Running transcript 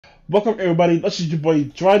Welcome everybody, this is your boy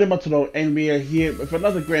Dryder Mataroa, and we are here with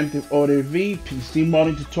another Grand Theft Auto V PC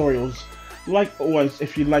modding tutorials. Like always,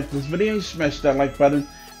 if you like this video, smash that like button,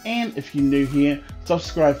 and if you're new here,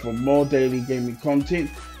 subscribe for more daily gaming content,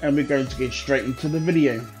 and we're going to get straight into the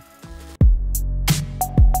video.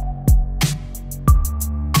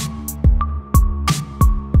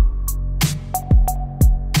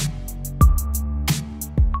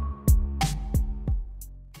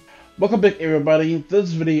 Welcome back everybody. This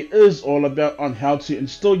video is all about on how to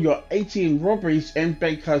install your ATM Robberies and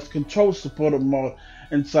bank heist control supported mod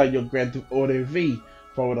inside your Grand Theft Auto V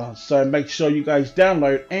folder. So make sure you guys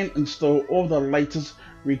download and install all the latest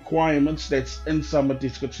requirements that's inside my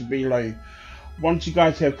description below. Once you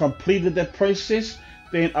guys have completed that process,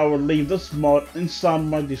 then I will leave this mod inside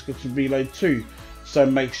my description below too. So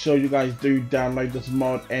make sure you guys do download this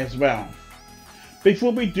mod as well.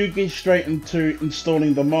 Before we do get straight into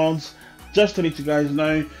installing the mods, just to let you guys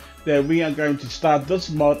know that we are going to start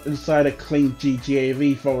this mod inside a clean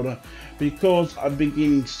GTAV folder, because I've been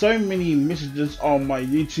getting so many messages on my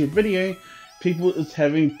YouTube video, people is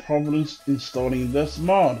having problems installing this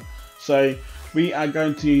mod. So we are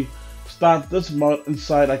going to start this mod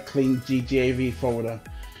inside a clean GTAV folder.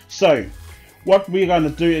 So what we're going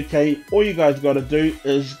to do, okay, all you guys got to do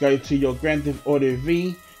is go to your Grand Theft Auto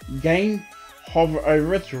V game, hover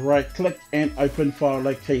over it, right click and open file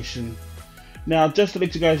location. Now just to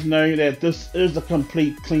let you guys know that this is a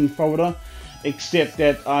complete clean folder, except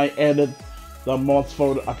that I added the mods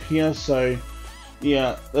folder up here. So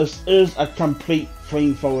yeah, this is a complete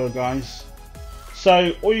clean folder guys.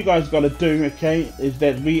 So all you guys got to do, okay, is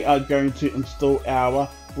that we are going to install our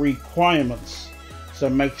requirements. So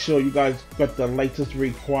make sure you guys got the latest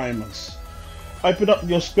requirements. Open up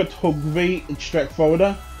your script hook V extract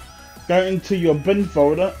folder. Go into your bin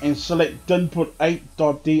folder and select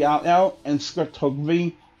input8.dll and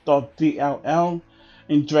scripthookv.dll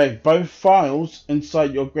and drag both files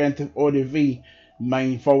inside your Grand Theft Auto V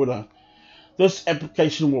main folder. This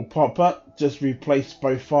application will pop up, just replace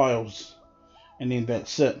both files, and then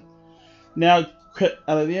that's it. Now quit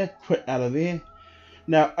out of there, quit out of there.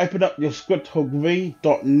 Now open up your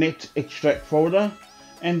scripthookv.net extract folder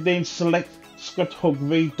and then select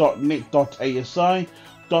scripthookv.net.asi,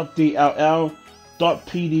 .dll,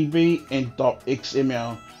 .pdb and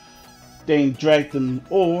 .xml. Then drag them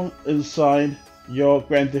all inside your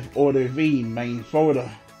Grand Theft Auto V main folder.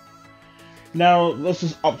 Now this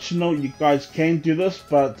is optional, you guys can do this,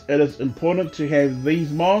 but it is important to have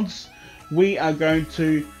these mods. We are going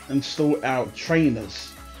to install our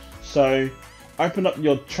trainers. So open up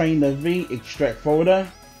your trainer V extract folder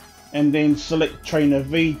and then select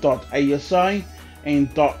trainerv.asi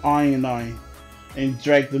and .ini and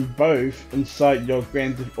drag them both inside your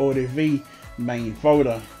Grand Theft Auto V main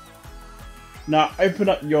folder. Now open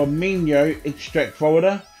up your Minio extract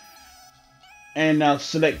folder and now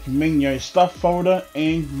select Minio stuff folder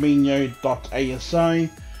and Minio.asi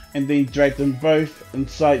and then drag them both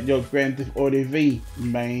inside your Grand Theft Auto V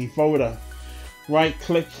main folder. Right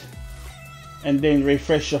click and then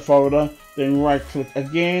refresh your folder, then right click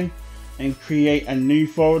again and create a new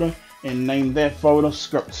folder and name that folder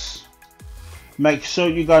scripts. Make sure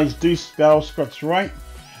you guys do spell scripts right,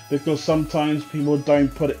 because sometimes people don't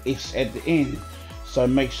put an S at the end. So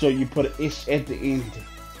make sure you put an S at the end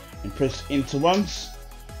and press enter once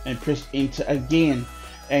and press enter again,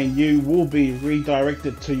 and you will be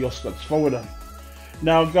redirected to your scripts folder.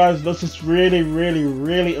 Now guys, this is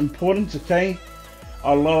really important, okay?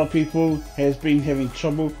 A lot of people has been having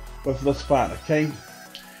trouble with this part, okay?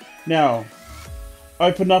 Now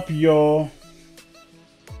open up your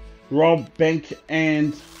Rob Bank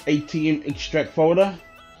and ATM extract folder.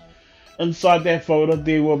 Inside that folder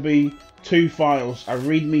there will be two files, a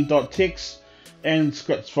readme.txt and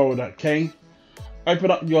scripts folder, okay? Open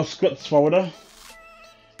up your scripts folder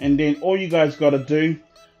and then all you guys got to do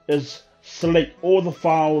is select all the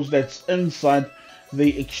files that's inside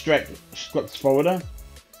the extract scripts folder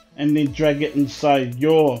and then drag it inside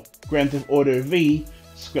your Grand Theft Auto V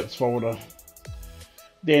scripts folder.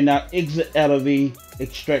 Then now exit out of the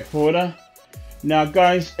extract folder. Now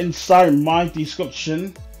guys, inside my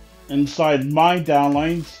description, inside my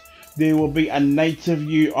downloads, there will be a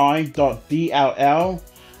NativeUI.dll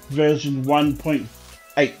version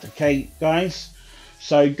 1.8, okay guys?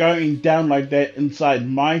 So go and download that inside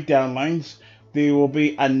my downloads. There will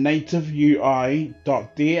be a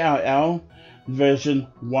NativeUI.dll version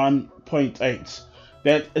 1.8.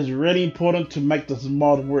 That is really important to make this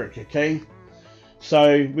mod work, okay?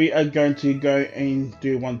 So we are going to go and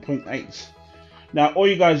do 1.8. Now all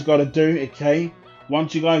you guys got to do, okay,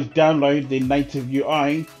 once you guys download the native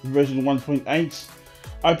UI version 1.8,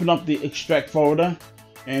 open up the extract folder,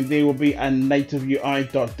 and there will be a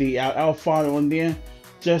NativeUI.dll file on there.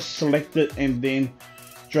 Just select it and then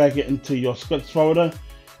drag it into your scripts folder,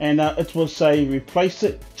 and it will say replace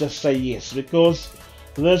it. Just say yes, because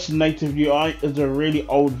this native UI is a really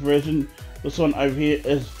old version. This one over here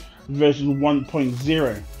is version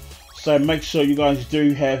 1.0, so make sure you guys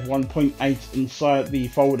do have 1.8 inside the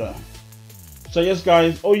folder. So yes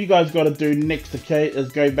guys, all you guys got to do next, okay, is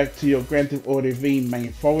go back to your Grand Theft Auto V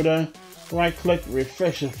main folder, right click,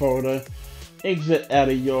 refresh your folder, exit out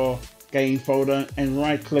of your game folder, and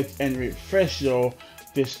right click and refresh your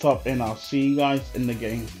desktop, and I'll see you guys in the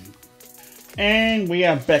game. And we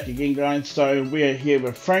are back again guys, so we are here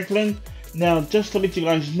with Franklin. Now just to let you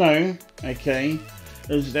guys know, okay,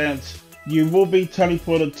 is that you will be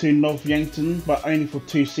teleported to North Yankton, but only for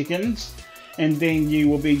 2 seconds, and then you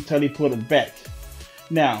will be teleported back.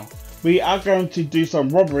 Now we are going to do some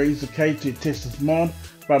robberies, okay, to test this mod,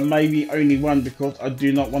 but maybe only one, because I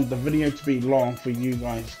do not want the video to be long for you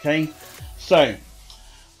guys, okay. So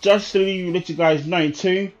just to let you guys know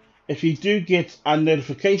too, if you do get a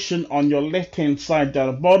notification on your left hand side down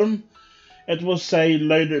the bottom, it will say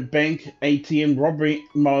loaded bank ATM robbery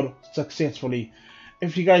mod successfully.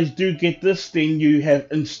 If you guys do get this, then you have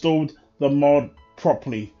installed the mod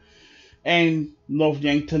properly. And North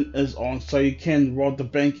Yankton is on, so you can rob the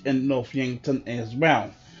bank in North Yankton as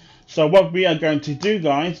well. So what we are going to do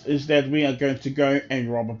guys is that we are going to go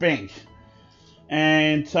and rob a bank.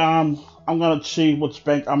 And I'm going to choose which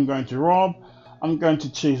bank I'm going to rob. I'm going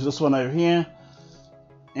to choose this one over here.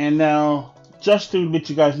 And now just to let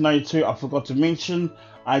you guys know too, I forgot to mention,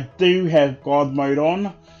 I do have God mode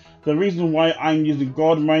on. The reason why I'm using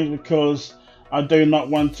God mode is because I do not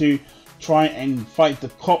want to try and fight the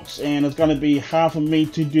cops, and it's going to be hard for me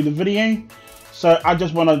to do the video, so I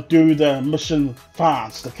just want to do the mission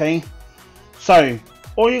fast, okay. So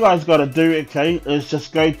all you guys got to do, okay, is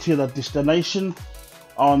just go to the destination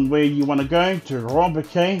on where you want to go to rob,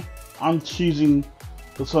 okay. I'm choosing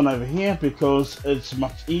this one over here because it's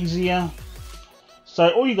much easier. So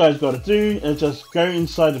all you guys got to do is just go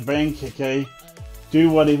inside the bank, okay, do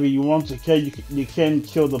whatever you want, okay. You can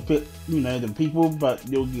kill the the people, but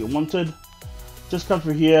you'll get wanted. Just come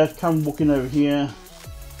through here, come walking over here.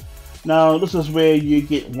 Now this is where you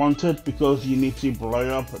get wanted, because you need to blow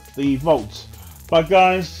up the vault. But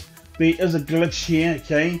guys, there is a glitch here,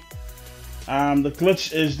 okay. The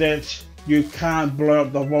glitch is that you can't blow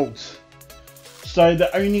up the vault. So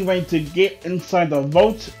the only way to get inside the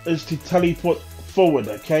vault is to teleport forward,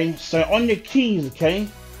 okay. So on your keys, okay,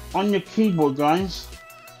 on your keyboard guys,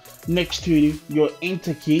 next to your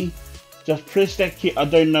enter key, just press that key. I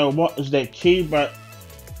don't know what is that key, but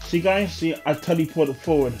see guys, see, I teleported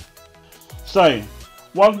forward. So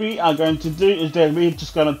what we are going to do is that we're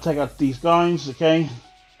just going to take out these guys, okay,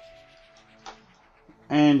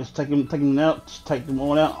 and just take them out, just take them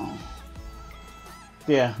all out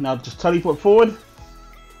there. Now just teleport forward,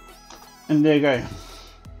 and there you go.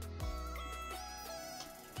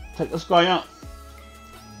 Take this guy out,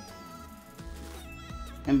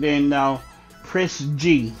 and then now press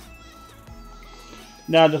G.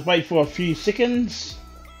 Now just wait for a few seconds.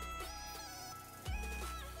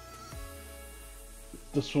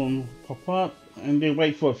 This one pop up, and then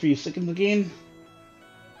wait for a few seconds again.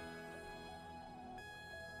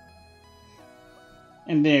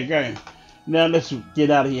 And there you go. Now let's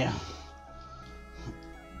get out of here.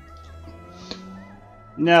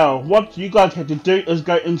 Now what you guys have to do is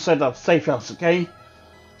go inside the safe house, okay?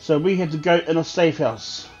 So we have to go in a safe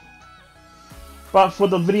house. But for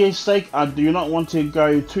the video's sake, I do not want to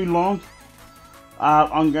go too long.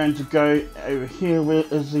 I'm going to go over here. Where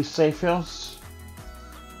is the safe house?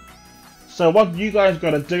 So what you guys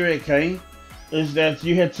got to do, okay, is that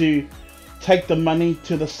you have to take the money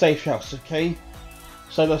to the safe house, okay?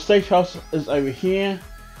 So the safe house is over here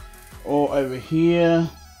or over here.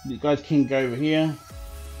 You guys can go over here.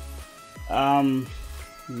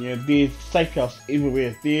 Yeah, there's safe house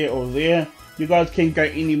everywhere, there or there. You guys can go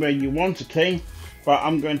anywhere you want, okay? But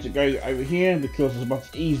I'm going to go over here because it's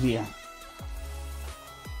much easier.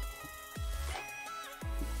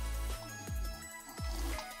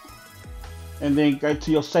 And then go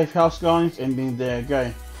to your safe house guys, and then there you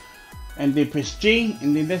go. And then press G,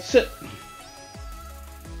 and then that's it.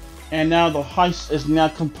 And now the heist is now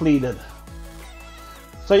completed.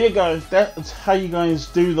 So yeah guys, that's how you guys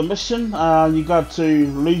do the mission. You got to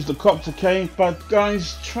lose the cops, okay? But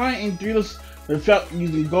guys, try and do this without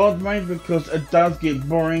using God mode, because it does get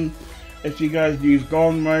boring if you guys use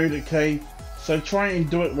God mode, okay? So try and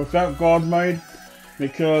do it without God mode,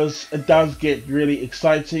 because it does get really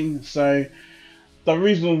exciting. So The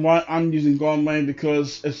reason why I'm using Gone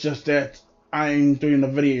because it's just that I'm doing a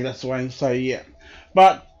video, that's why. So yeah,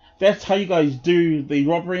 but that's how you guys do the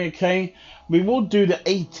robbery. Okay, we will do the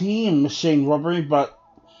ATM machine robbery, but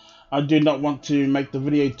I do not want to make the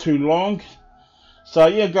video too long. So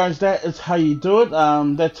yeah guys, that is how you do it.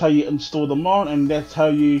 That's how you install the mod, and that's how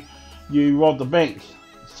you rob the bank.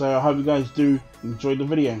 So I hope you guys do enjoy the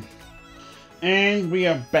video. And we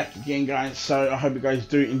are back again guys, so I hope you guys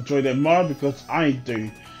do enjoy that mod, because I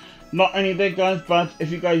do. Not only that guys, but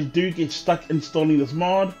if you guys do get stuck installing this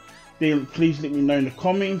mod, then please let me know in the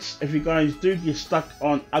comments. If you guys do get stuck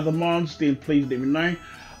on other mods, then please let me know.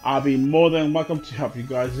 I'll be more than welcome to help you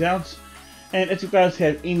guys out. And if you guys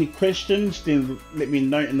have any questions, then let me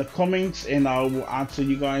know in the comments and I will answer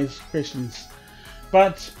you guys' questions.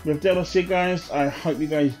 But with that all said guys, I hope you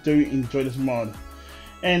guys do enjoy this mod.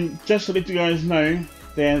 And just to let you guys know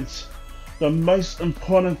that the most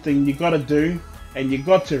important thing you gotta do and you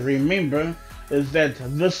got to remember is that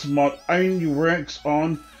this mod only works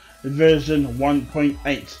on version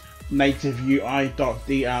 1.8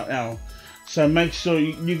 NativeUI.dll. So make sure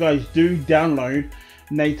you guys do download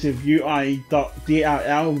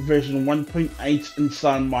NativeUI.dll version 1.8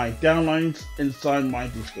 inside my downloads, inside my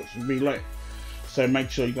description below. So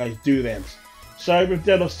make sure you guys do that. So with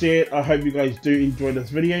that all said, I hope you guys do enjoy this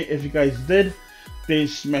video. If you guys did, then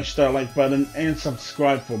smash that like button and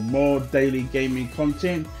subscribe for more daily gaming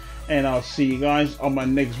content. And I'll see you guys on my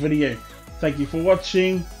next video. Thank you for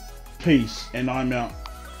watching. Peace, and I'm out.